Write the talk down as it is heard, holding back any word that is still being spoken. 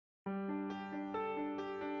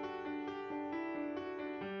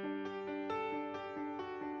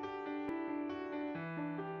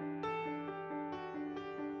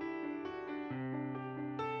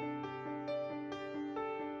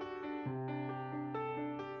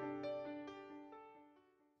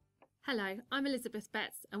Hello, I'm Elizabeth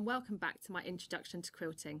Betts and welcome back to my introduction to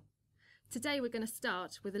quilting. Today we're going to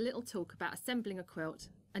start with a little talk about assembling a quilt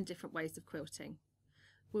and different ways of quilting.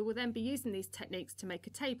 We will then be using these techniques to make a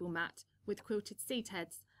table mat with quilted seat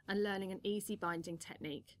heads and learning an easy binding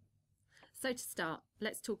technique. So to start,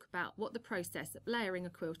 let's talk about what the process of layering a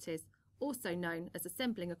quilt is, also known as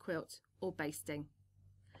assembling a quilt or basting.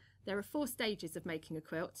 There are 4 stages of making a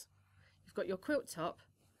quilt. You've got your quilt top,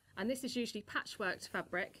 and this is usually patchworked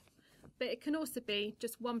fabric, but it can also be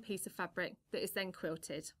just one piece of fabric that is then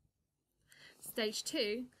quilted. Stage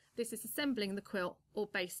 2, this is assembling the quilt or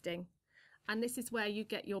basting, and this is where you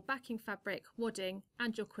get your backing fabric, wadding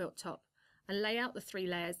and your quilt top and lay out the 3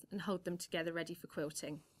 layers and hold them together ready for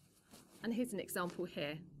quilting. And here's an example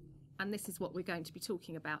here, and this is what we're going to be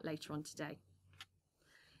talking about later on today.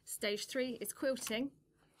 Stage 3 is quilting,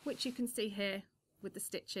 which you can see here with the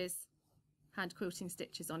stitches, hand quilting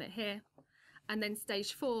stitches on it here. And then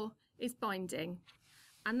stage 4 is binding,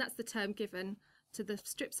 and that's the term given to the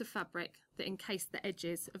strips of fabric that encase the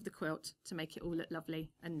edges of the quilt to make it all look lovely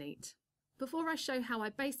and neat. Before I show how I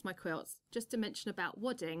baste my quilts, just to mention about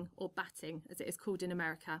wadding or batting as it is called in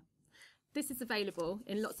America. This is available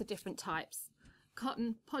in lots of different types: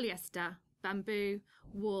 cotton, polyester, bamboo,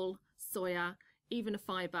 wool, soya, even a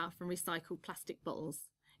fibre from recycled plastic bottles.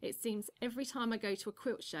 It seems every time I go to a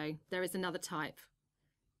quilt show there is another type.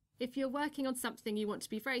 If you're working on something you want to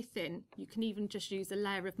be very thin, you can even just use a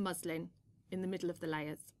layer of muslin in the middle of the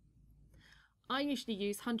layers. I usually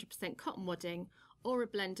use 100% cotton wadding or a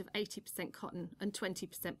blend of 80% cotton and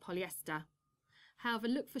 20% polyester. However,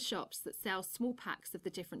 look for shops that sell small packs of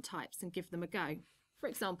the different types and give them a go. For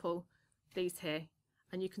example, these here,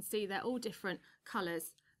 and you can see they're all different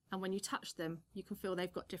colours, and when you touch them you can feel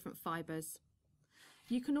they've got different fibres.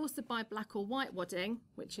 You can also buy black or white wadding,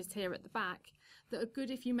 which is here at the back, that are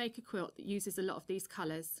good if you make a quilt that uses a lot of these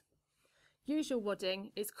colours. Usual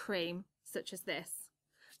wadding is cream, such as this.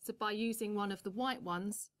 So by using one of the white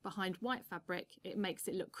ones behind white fabric, it makes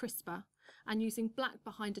it look crisper, and using black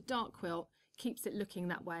behind a dark quilt keeps it looking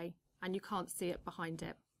that way, and you can't see it behind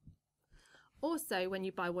it. Also, when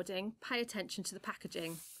you buy wadding, pay attention to the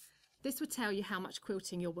packaging. This will tell you how much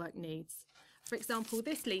quilting your work needs. For example,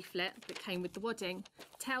 this leaflet that came with the wadding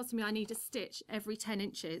tells me I need a stitch every 10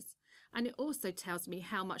 inches, and it also tells me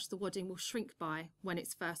how much the wadding will shrink by when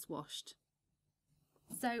it's first washed.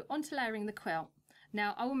 So on to layering the quilt.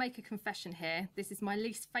 Now I will make a confession here, this is my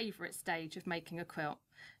least favourite stage of making a quilt.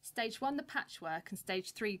 Stage 1, the patchwork, and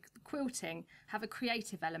stage 3, the quilting, have a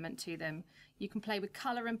creative element to them. You can play with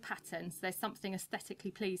colour and patterns, there's something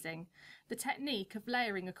aesthetically pleasing. The technique of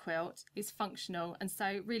layering a quilt is functional and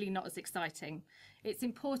so really not as exciting. It's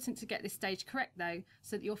important to get this stage correct though,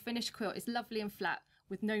 so that your finished quilt is lovely and flat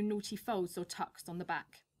with no naughty folds or tucks on the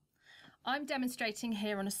back. I'm demonstrating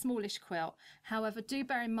here on a smallish quilt, however do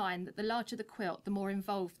bear in mind that the larger the quilt the more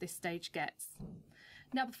involved this stage gets.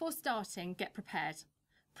 Now before starting, get prepared.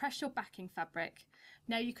 Press your backing fabric.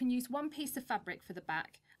 Now you can use one piece of fabric for the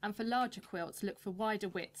back, and for larger quilts look for wider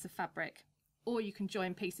widths of fabric, or you can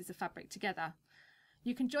join pieces of fabric together.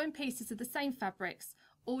 You can join pieces of the same fabrics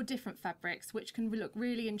or different fabrics, which can look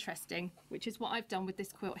really interesting, which is what I've done with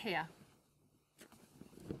this quilt here.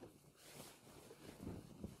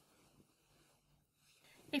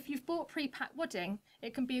 If you've bought pre-packed wadding,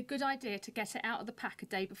 it can be a good idea to get it out of the pack a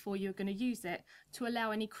day before you're going to use it to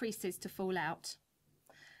allow any creases to fall out.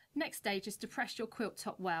 Next stage is to press your quilt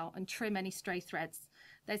top well and trim any stray threads.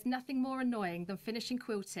 There's nothing more annoying than finishing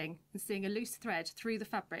quilting and seeing a loose thread through the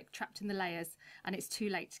fabric trapped in the layers and it's too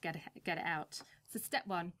late to get it out. So step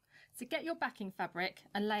 1, so get your backing fabric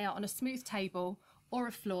and lay out on a smooth table or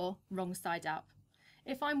a floor wrong side up.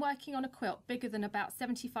 If I'm working on a quilt bigger than about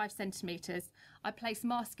 75 centimetres, I place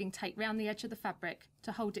masking tape round the edge of the fabric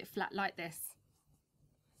to hold it flat like this,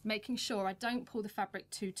 making sure I don't pull the fabric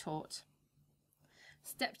too taut.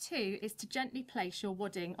 Step 2 is to gently place your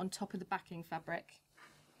wadding on top of the backing fabric.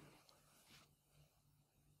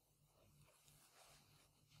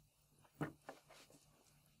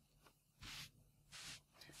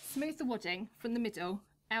 Smooth the wadding from the middle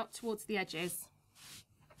out towards the edges.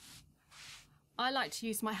 I like to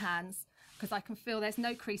use my hands because I can feel there's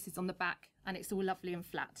no creases on the back and it's all lovely and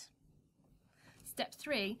flat. Step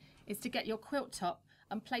 3 is to get your quilt top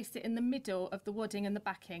and place it in the middle of the wadding and the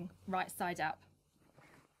backing, right side up.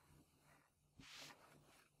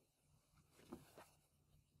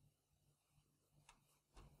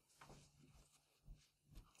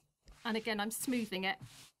 And again, I'm smoothing it,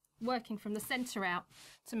 working from the centre out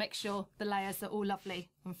to make sure the layers are all lovely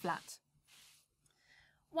and flat.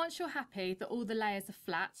 Once you're happy that all the layers are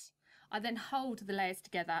flat, I then hold the layers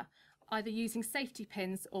together either using safety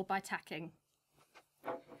pins or by tacking.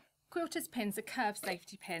 Quilters pins are curved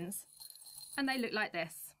safety pins and they look like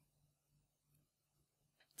this.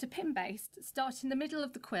 To pin baste, start in the middle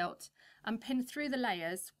of the quilt and pin through the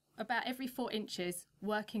layers about every 4 inches,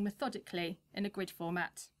 working methodically in a grid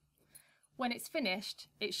format. When it's finished,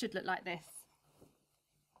 it should look like this.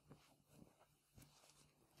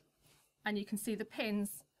 And you can see the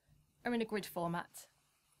pins are in a grid format,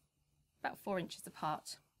 about 4 inches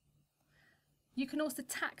apart. You can also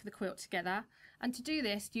tack the quilt together, and to do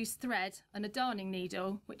this use thread and a darning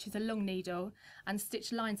needle, which is a long needle, and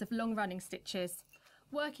stitch lines of long running stitches,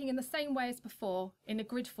 working in the same way as before in a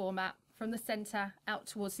grid format from the centre out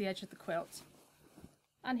towards the edge of the quilt.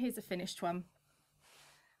 And here's a finished one.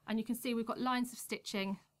 And you can see we've got lines of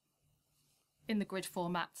stitching in the grid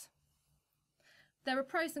format. There are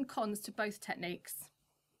pros and cons to both techniques.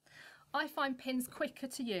 I find pins quicker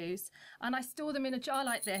to use, and I store them in a jar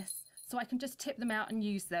like this so I can just tip them out and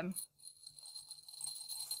use them.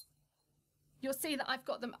 You'll see that I've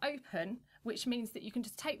got them open, which means that you can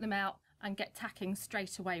just take them out and get tacking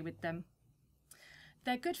straight away with them.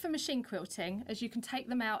 They're good for machine quilting, as you can take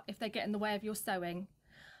them out if they get in the way of your sewing.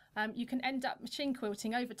 You can end up machine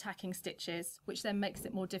quilting over tacking stitches, which then makes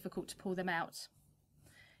it more difficult to pull them out.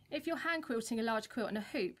 If you're hand quilting a large quilt in a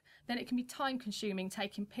hoop, then it can be time consuming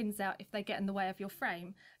taking pins out if they get in the way of your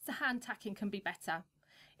frame, so hand tacking can be better.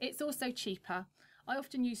 It's also cheaper. I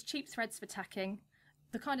often use cheap threads for tacking,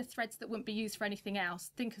 the kind of threads that wouldn't be used for anything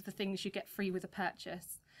else. Think of the things you get free with a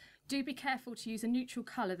purchase. Do be careful to use a neutral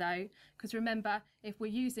colour though, because remember, if we're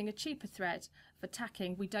using a cheaper thread for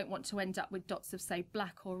tacking, we don't want to end up with dots of, say,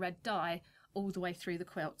 black or red dye all the way through the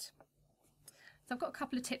quilt. So I've got a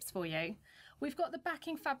couple of tips for you. We've got the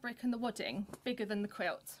backing fabric and the wadding bigger than the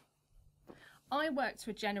quilt. I work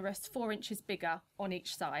to a generous 4 inches bigger on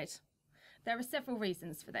each side. There are several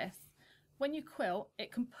reasons for this. When you quilt,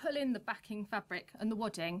 it can pull in the backing fabric and the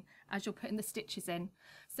wadding as you're putting the stitches in.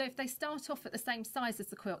 So if they start off at the same size as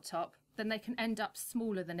the quilt top, then they can end up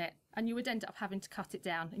smaller than it, and you would end up having to cut it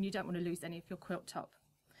down, and you don't want to lose any of your quilt top.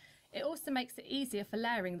 It also makes it easier for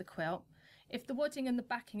layering the quilt. If the wadding and the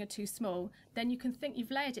backing are too small, then you can think you've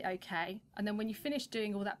layered it okay, and then when you finish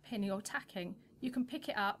doing all that pinning or tacking, you can pick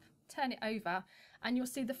it up, turn it over, and you'll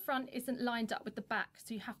see the front isn't lined up with the back,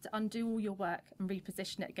 so you have to undo all your work and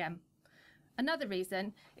reposition it again. Another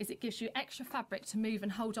reason is it gives you extra fabric to move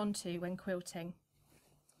and hold on to when quilting.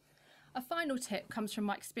 A final tip comes from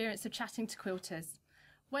my experience of chatting to quilters.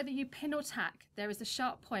 Whether you pin or tack, there is a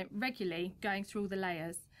sharp point regularly going through all the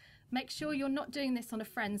layers. Make sure you're not doing this on a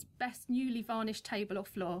friend's best newly varnished table or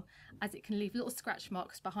floor, as it can leave little scratch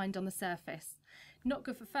marks behind on the surface. Not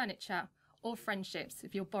good for furniture or friendships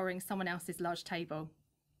if you're borrowing someone else's large table.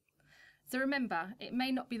 So remember, it may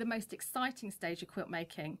not be the most exciting stage of quilt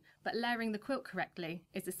making, but layering the quilt correctly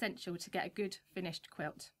is essential to get a good finished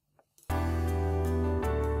quilt.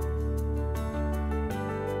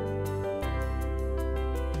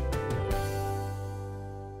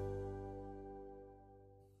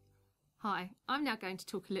 Hi, I'm now going to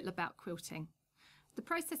talk a little about quilting. The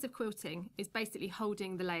process of quilting is basically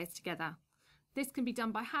holding the layers together. This can be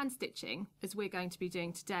done by hand stitching, as we're going to be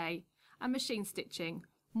doing today, and machine stitching,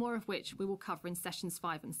 more of which we will cover in sessions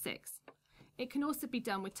 5 and 6. It can also be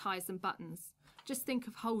done with ties and buttons. Just think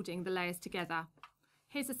of holding the layers together.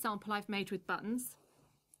 Here's a sample I've made with buttons.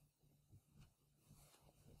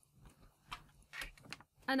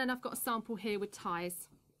 And then I've got a sample here with ties.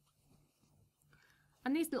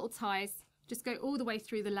 And these little ties just go all the way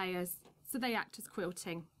through the layers, so they act as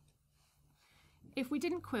quilting. If we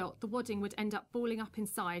didn't quilt, the wadding would end up balling up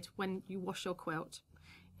inside when you wash your quilt.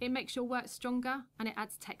 It makes your work stronger and it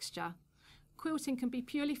adds texture. Quilting can be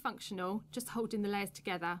purely functional, just holding the layers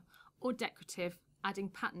together, or decorative, adding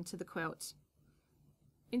pattern to the quilt.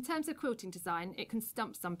 In terms of quilting design, it can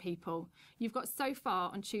stump some people. You've got so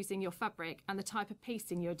far on choosing your fabric and the type of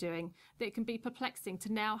piecing you're doing that it can be perplexing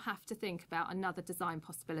to now have to think about another design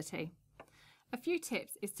possibility. A few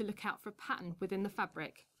tips is to look out for a pattern within the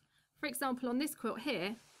fabric. For example, on this quilt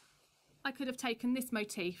here, I could have taken this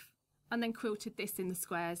motif and then quilted this in the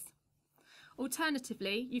squares.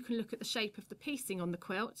 Alternatively, you can look at the shape of the piecing on the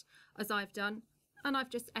quilt, as I've done, and I've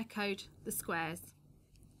just echoed the squares.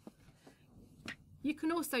 You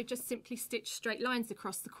can also just simply stitch straight lines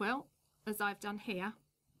across the quilt, as I've done here.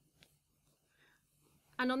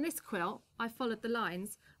 And on this quilt, I followed the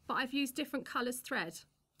lines, but I've used different colours thread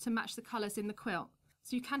to match the colours in the quilt,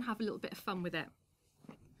 so you can have a little bit of fun with it.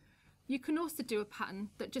 You can also do a pattern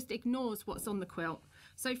that just ignores what's on the quilt.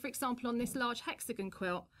 So for example, on this large hexagon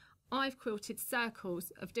quilt, I've quilted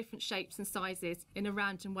circles of different shapes and sizes in a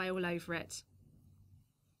random way all over it.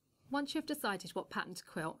 Once you've decided what pattern to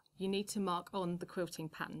quilt, you need to mark on the quilting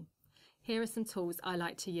pattern. Here are some tools I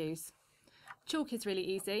like to use. Chalk is really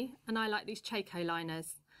easy, and I like these Chaco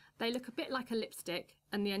liners. They look a bit like a lipstick,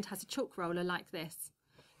 and the end has a chalk roller like this.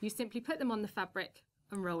 You simply put them on the fabric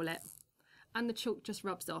and roll it, and the chalk just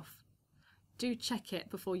rubs off. Do check it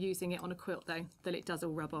before using it on a quilt though, that it does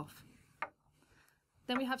all rub off.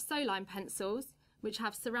 Then we have Soline pencils, which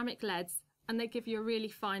have ceramic leads, and they give you a really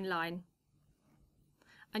fine line.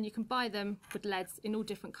 And you can buy them with leads in all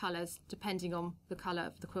different colours, depending on the colour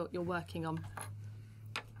of the quilt you're working on.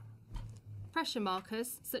 Pressure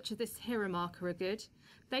markers, such as this Hero marker, are good.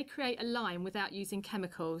 They create a line without using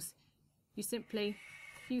chemicals. You simply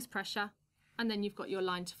use pressure, and then you've got your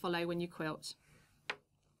line to follow when you quilt.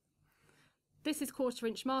 This is 1/4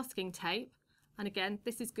 inch masking tape, and again,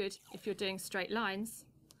 this is good if you're doing straight lines.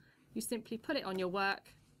 You simply put it on your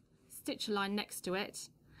work, stitch a line next to it,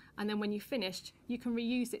 and then when you've finished, you can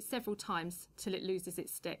reuse it several times till it loses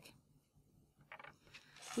its stick.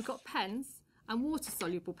 We've got pens, and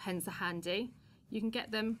water-soluble pens are handy. You can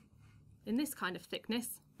get them in this kind of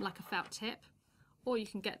thickness, like a felt tip, or you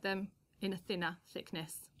can get them in a thinner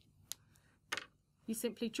thickness. You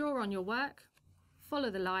simply draw on your work,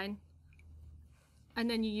 follow the line, and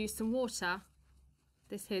then you use some water,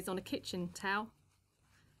 this here's on a kitchen towel,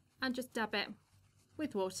 and just dab it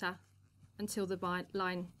with water until the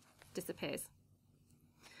line disappears.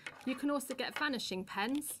 You can also get vanishing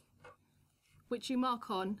pens, which you mark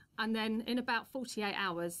on, and then in about 48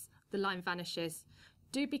 hours the line vanishes.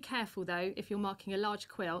 Do be careful though if you're marking a large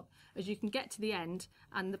quilt, as you can get to the end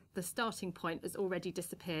and the starting point has already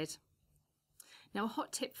disappeared. Now, a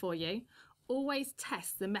hot tip for you: always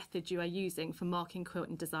test the method you are using for marking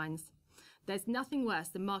quilting designs. There's nothing worse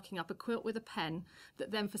than marking up a quilt with a pen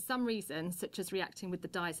that then for some reason, such as reacting with the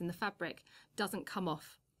dyes in the fabric, doesn't come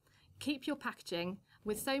off. Keep your packaging.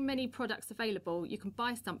 With so many products available, you can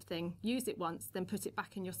buy something, use it once, then put it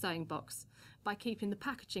back in your sewing box. By keeping the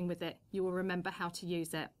packaging with it, you will remember how to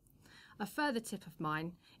use it. A further tip of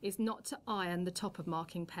mine is not to iron the top of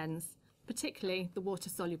marking pens, particularly the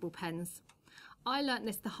water-soluble pens. I learnt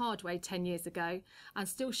this the hard way 10 years ago and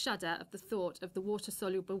still shudder at the thought of the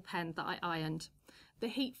water-soluble pen that I ironed. The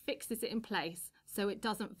heat fixes it in place so it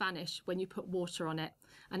doesn't vanish when you put water on it,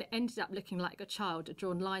 and it ended up looking like a child had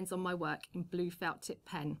drawn lines on my work in blue felt tip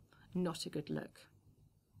pen. Not a good look.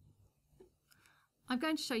 I'm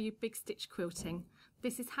going to show you big stitch quilting.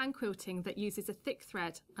 This is hand quilting that uses a thick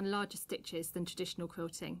thread and larger stitches than traditional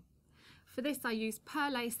quilting. For this I use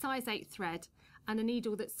Perlay size 8 thread and a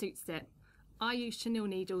needle that suits it. I use chenille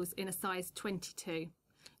needles in a size 22.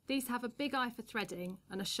 These have a big eye for threading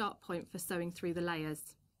and a sharp point for sewing through the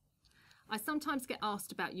layers. I sometimes get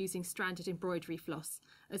asked about using stranded embroidery floss,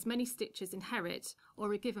 as many stitches inherit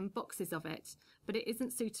or are given boxes of it, but it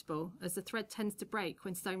isn't suitable as the thread tends to break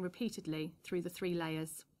when sewn repeatedly through the 3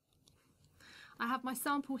 layers. I have my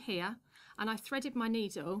sample here, and I've threaded my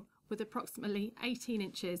needle with approximately 18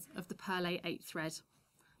 inches of the Perlay 8 thread.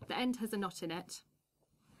 The end has a knot in it.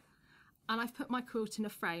 And I've put my quilt in a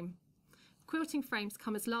frame. Quilting frames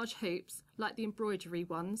come as large hoops, like the embroidery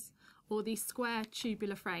ones, or these square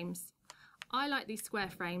tubular frames. I like these square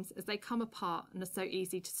frames as they come apart and are so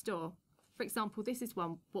easy to store. For example, this is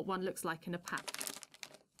what one looks like in a pack.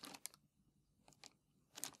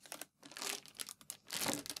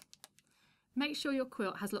 Make sure your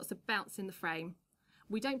quilt has lots of bounce in the frame.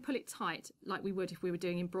 We don't pull it tight like we would if we were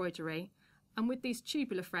doing embroidery, and with these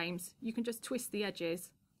tubular frames you can just twist the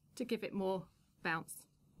edges to give it more bounce.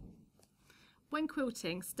 When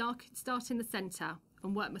quilting, start in the centre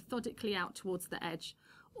and work methodically out towards the edge.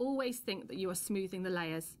 Always think that you are smoothing the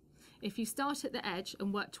layers. If you start at the edge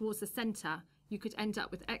and work towards the centre, you could end up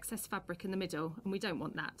with excess fabric in the middle, and we don't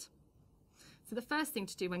want that. So the first thing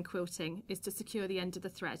to do when quilting is to secure the end of the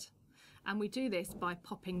thread, and we do this by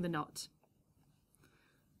popping the knot.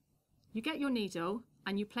 You get your needle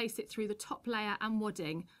and you place it through the top layer and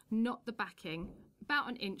wadding, not the backing, about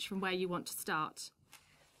 1 inch from where you want to start.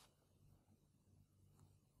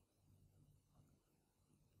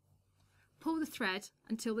 Pull the thread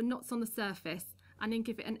until the knot's on the surface, and then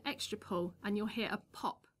give it an extra pull and you'll hear a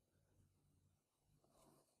pop.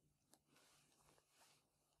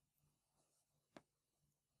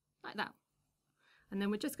 Like that. And then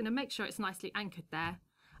we're just going to make sure it's nicely anchored there,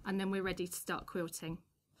 and then we're ready to start quilting.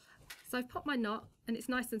 So I've popped my knot and it's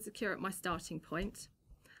nice and secure at my starting point.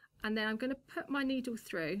 And then I'm going to put my needle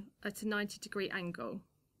through at a 90-degree angle.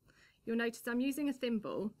 You'll notice I'm using a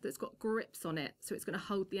thimble that's got grips on it, so it's going to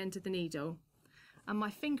hold the end of the needle. And my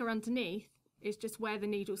finger underneath is just where the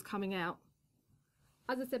needle's coming out.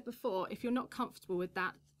 As I said before, if you're not comfortable with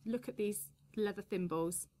that, look at these leather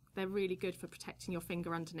thimbles They're really good for protecting your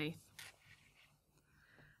finger underneath.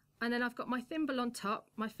 And then I've got my thimble on top,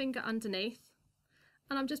 my finger underneath,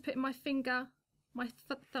 and I'm just putting my finger, my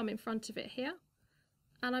thumb in front of it here,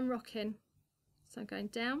 and I'm rocking. So I'm going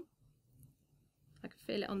down, I can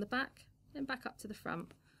feel it on the back, then back up to the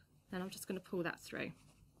front. Then I'm just going to pull that through.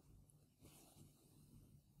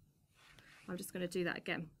 I'm just going to do that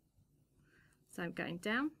again. So I'm going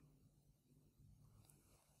down,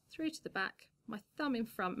 through to the back, my thumb in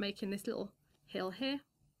front, making this little hill here,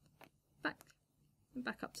 back and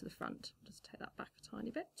back up to the front. Just take that back a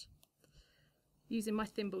tiny bit, using my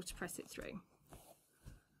thimble to press it through.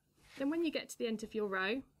 Then when you get to the end of your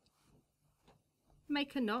row,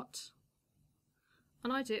 make a knot,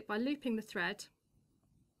 and I do it by looping the thread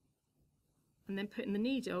and then putting the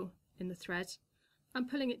needle in the thread and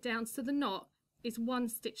pulling it down so the knot is 1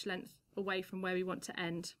 stitch length away from where we want to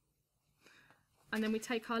end. And then we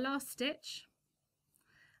take our last stitch,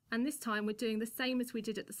 and this time we're doing the same as we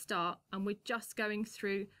did at the start, and we're just going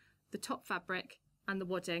through the top fabric and the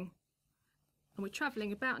wadding, and we're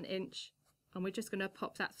travelling about 1 inch, and we're just going to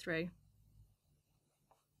pop that through.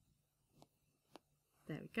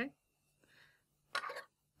 There we go.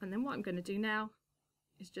 And then what I'm going to do now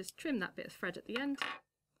is just trim that bit of thread at the end,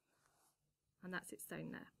 and that's it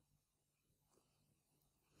sewn there.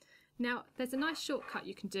 Now there's a nice shortcut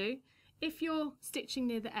you can do. If you're stitching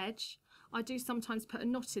near the edge, I do sometimes put a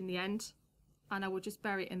knot in the end, and I will just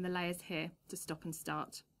bury it in the layers here to stop and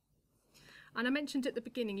start. And I mentioned at the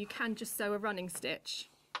beginning you can just sew a running stitch.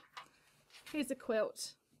 Here's a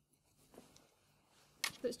quilt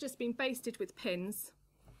that's just been basted with pins,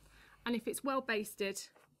 and if it's well basted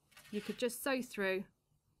you could just sew through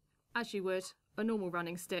as you would a normal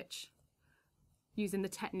running stitch, using the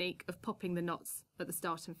technique of popping the knots at the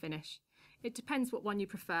start and finish. It depends what one you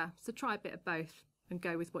prefer, so try a bit of both and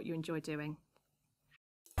go with what you enjoy doing.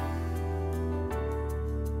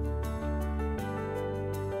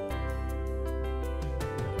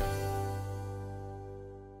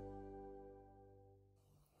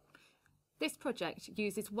 This project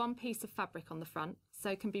uses 1 piece of fabric on the front,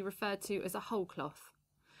 so can be referred to as a whole cloth.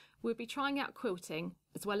 We'll be trying out quilting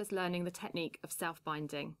as well as learning the technique of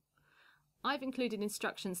self-binding. I've included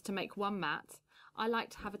instructions to make 1 mat. I like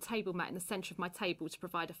to have a table mat in the centre of my table to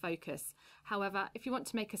provide a focus. However, if you want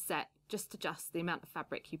to make a set, just adjust the amount of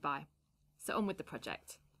fabric you buy. So on with the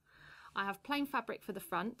project. I have plain fabric for the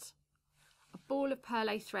front, a ball of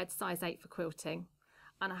perlé thread size 8 for quilting,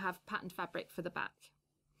 and I have patterned fabric for the back.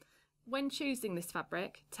 When choosing this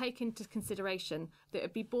fabric, take into consideration that it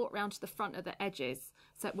would be brought round to the front at the edges,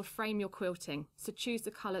 so it will frame your quilting, so choose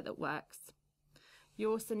the colour that works.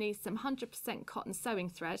 You also need some 100% cotton sewing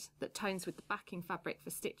thread that tones with the backing fabric for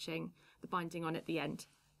stitching the binding on at the end,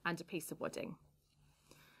 and a piece of wadding.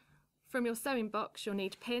 From your sewing box you'll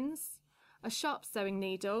need pins, a sharp sewing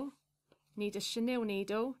needle, you need a chenille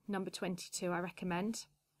needle, number 22 I recommend.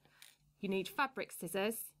 You need fabric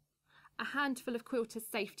scissors, a handful of quilter's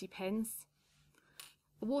safety pins,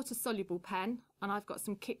 a water-soluble pen, and I've got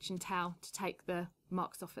some kitchen towel to take the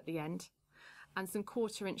marks off at the end, and some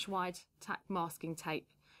 1/4 inch wide tack masking tape.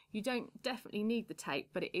 You don't definitely need the tape,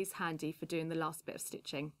 but it is handy for doing the last bit of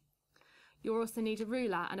stitching. You'll also need a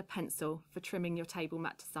ruler and a pencil for trimming your table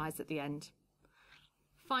mat to size at the end.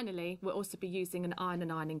 Finally, we'll also be using an iron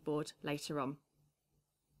and ironing board later on.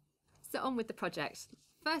 So on with the project.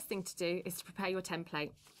 First thing to do is to prepare your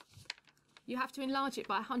template. You have to enlarge it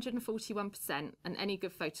by 141%, and any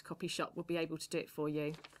good photocopy shop will be able to do it for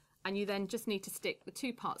you. And you then just need to stick the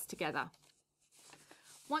 2 parts together.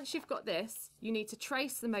 Once you've got this, you need to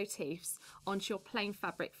trace the motifs onto your plain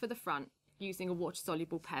fabric for the front using a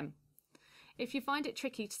water-soluble pen. If you find it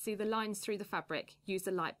tricky to see the lines through the fabric, use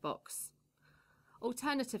a light box.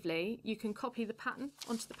 Alternatively, you can copy the pattern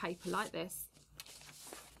onto the paper like this,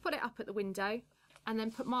 put it up at the window, and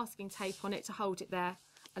then put masking tape on it to hold it there,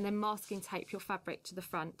 and then masking tape your fabric to the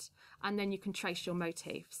front, and then you can trace your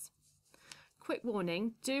motifs. Quick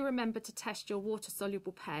warning, do remember to test your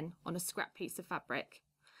water-soluble pen on a scrap piece of fabric,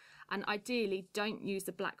 and ideally don't use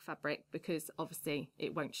a black fabric because obviously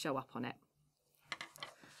it won't show up on it.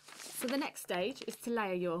 So the next stage is to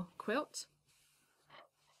layer your quilt,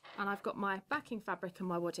 and I've got my backing fabric and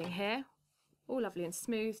my wadding here, all lovely and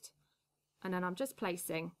smoothed, and then I'm just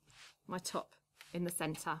placing my top in the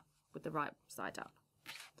centre with the right side up.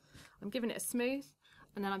 I'm giving it a smooth,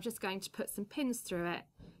 and then I'm just going to put some pins through it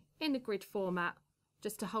in the grid format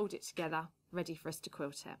just to hold it together, ready for us to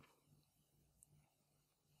quilt it.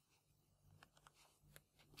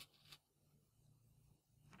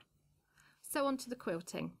 So on to the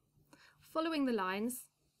quilting. Following the lines,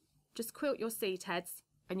 just quilt your seed heads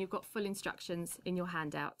and you've got full instructions in your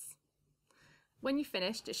handouts. When you've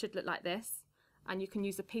finished, it should look like this, and you can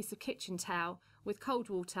use a piece of kitchen towel with cold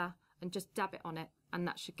water and just dab it on it, and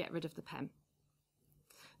that should get rid of the pen.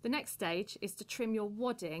 The next stage is to trim your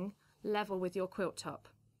wadding level with your quilt top.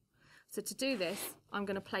 So to do this, I'm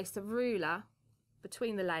going to place a ruler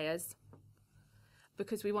between the layers,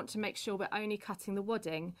 because we want to make sure we're only cutting the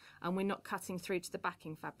wadding and we're not cutting through to the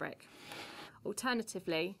backing fabric.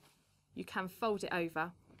 Alternatively, you can fold it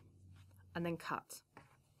over and then cut.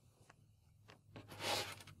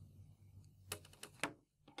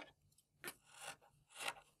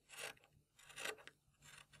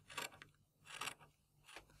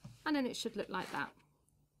 And then it should look like that.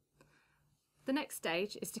 The next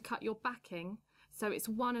stage is to cut your backing so it's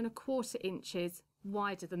 1 1/4 inches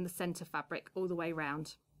wider than the centre fabric all the way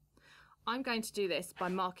round. I'm going to do this by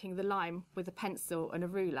marking the line with a pencil and a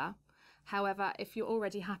ruler. However, if you're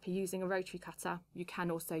already happy using a rotary cutter, you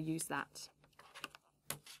can also use that.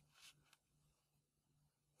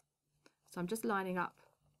 So I'm just lining up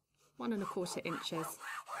 1 1/4 inches.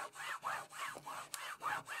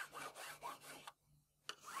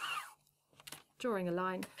 Drawing a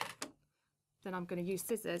line, then I'm going to use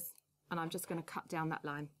scissors and I'm just going to cut down that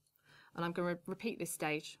line. And I'm going to repeat this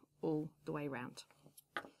stage all the way round.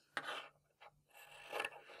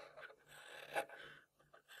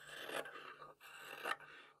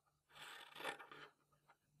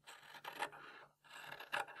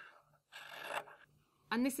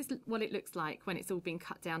 And this is what it looks like when it's all been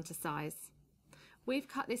cut down to size. We've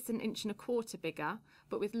cut this 1 1/4 inch bigger,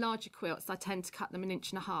 but with larger quilts I tend to cut them 1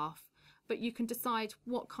 1/2 inch. But you can decide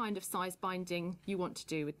what kind of size binding you want to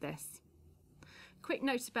do with this. Quick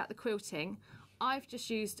note about the quilting, I've just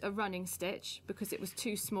used a running stitch because it was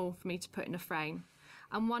too small for me to put in a frame.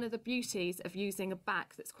 And one of the beauties of using a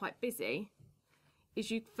back that's quite busy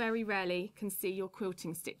is you very rarely can see your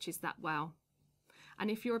quilting stitches that well. And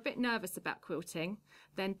if you're a bit nervous about quilting,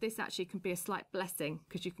 then this actually can be a slight blessing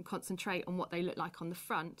because you can concentrate on what they look like on the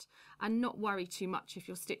front and not worry too much if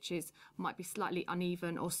your stitches might be slightly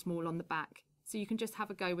uneven or small on the back. So you can just have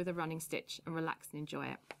a go with a running stitch and relax and enjoy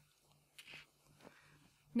it.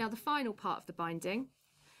 Now the final part of the binding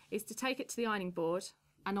is to take it to the ironing board,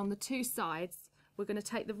 and on the 2 sides we're going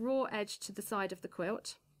to take the raw edge to the side of the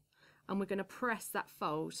quilt and we're going to press that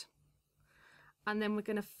fold. And then we're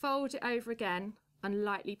going to fold it over again and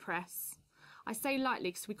lightly press. I say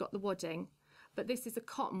lightly because we've got the wadding, but this is a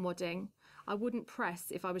cotton wadding. I wouldn't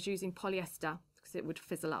press if I was using polyester because it would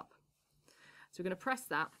fizzle up. So we're going to press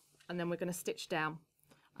that and then we're going to stitch down,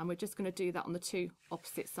 and we're just going to do that on the 2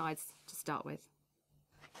 opposite sides to start with.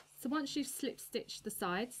 So once you've slip stitched the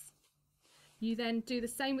sides, you then do the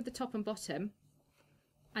same with the top and bottom,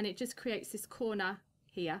 and it just creates this corner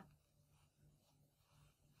here.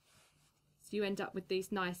 So you end up with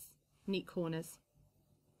these nice neat corners.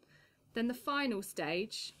 Then the final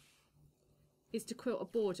stage is to quilt a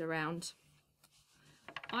border round.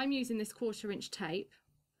 I'm using this 1/4 inch tape,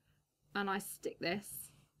 and I stick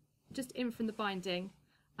this just in from the binding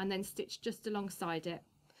and then stitch just alongside it.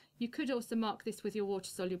 You could also mark this with your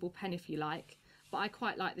water-soluble pen if you like, but I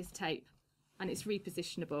quite like this tape and it's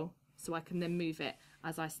repositionable, so I can then move it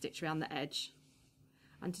as I stitch around the edge.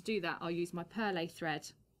 And to do that I'll use my perlé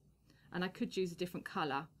thread, and I could use a different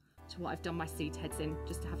colour to what I've done my seed heads in,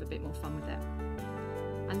 just to have a bit more fun with it.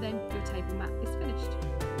 And then your table mat is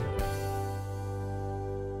finished.